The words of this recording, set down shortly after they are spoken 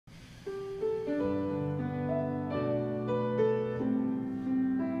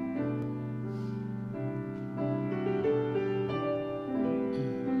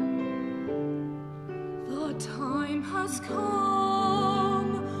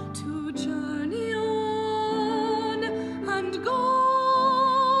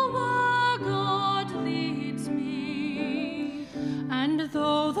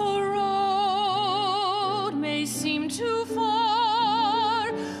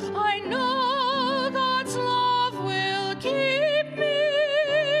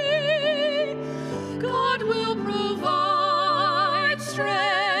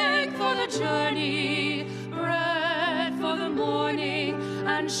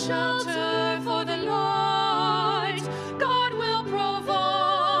shelter for the night. God will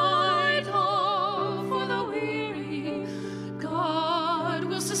provide hope for the weary. God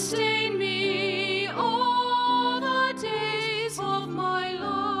will sustain me all the days of my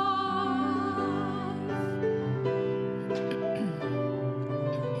life.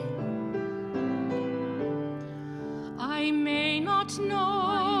 I may not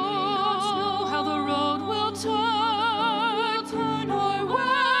know how the road will turn, or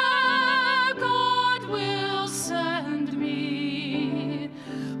where God will send me,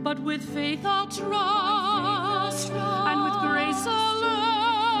 but with faith I'll trust, and with grace I'll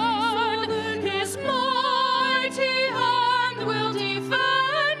learn. His mighty hand will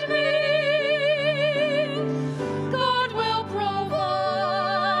defend me. God will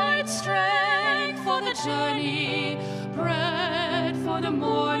provide strength for the journey, bread for the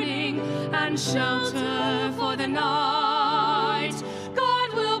morning, and shelter for the night.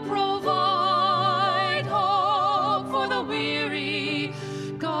 God will provide hope for the weary.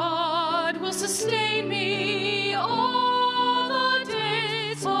 God will sustain me all the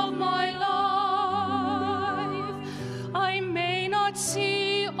days of my life. I may not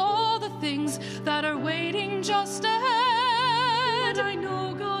see all the things that are waiting just ahead, I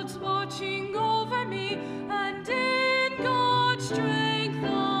know God's watching over me, and in God's strength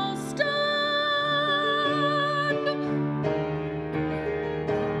I'll stand.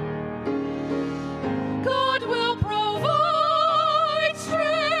 God will provide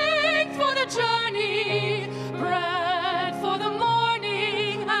strength for the journey, bread for the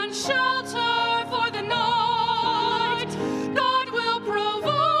morning, and shelter for the night. God will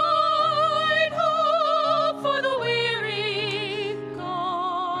provide hope for the weary.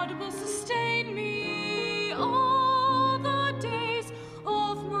 God will sustain me all the days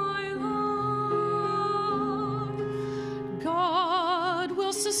of my life. God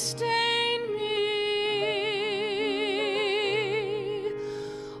will sustain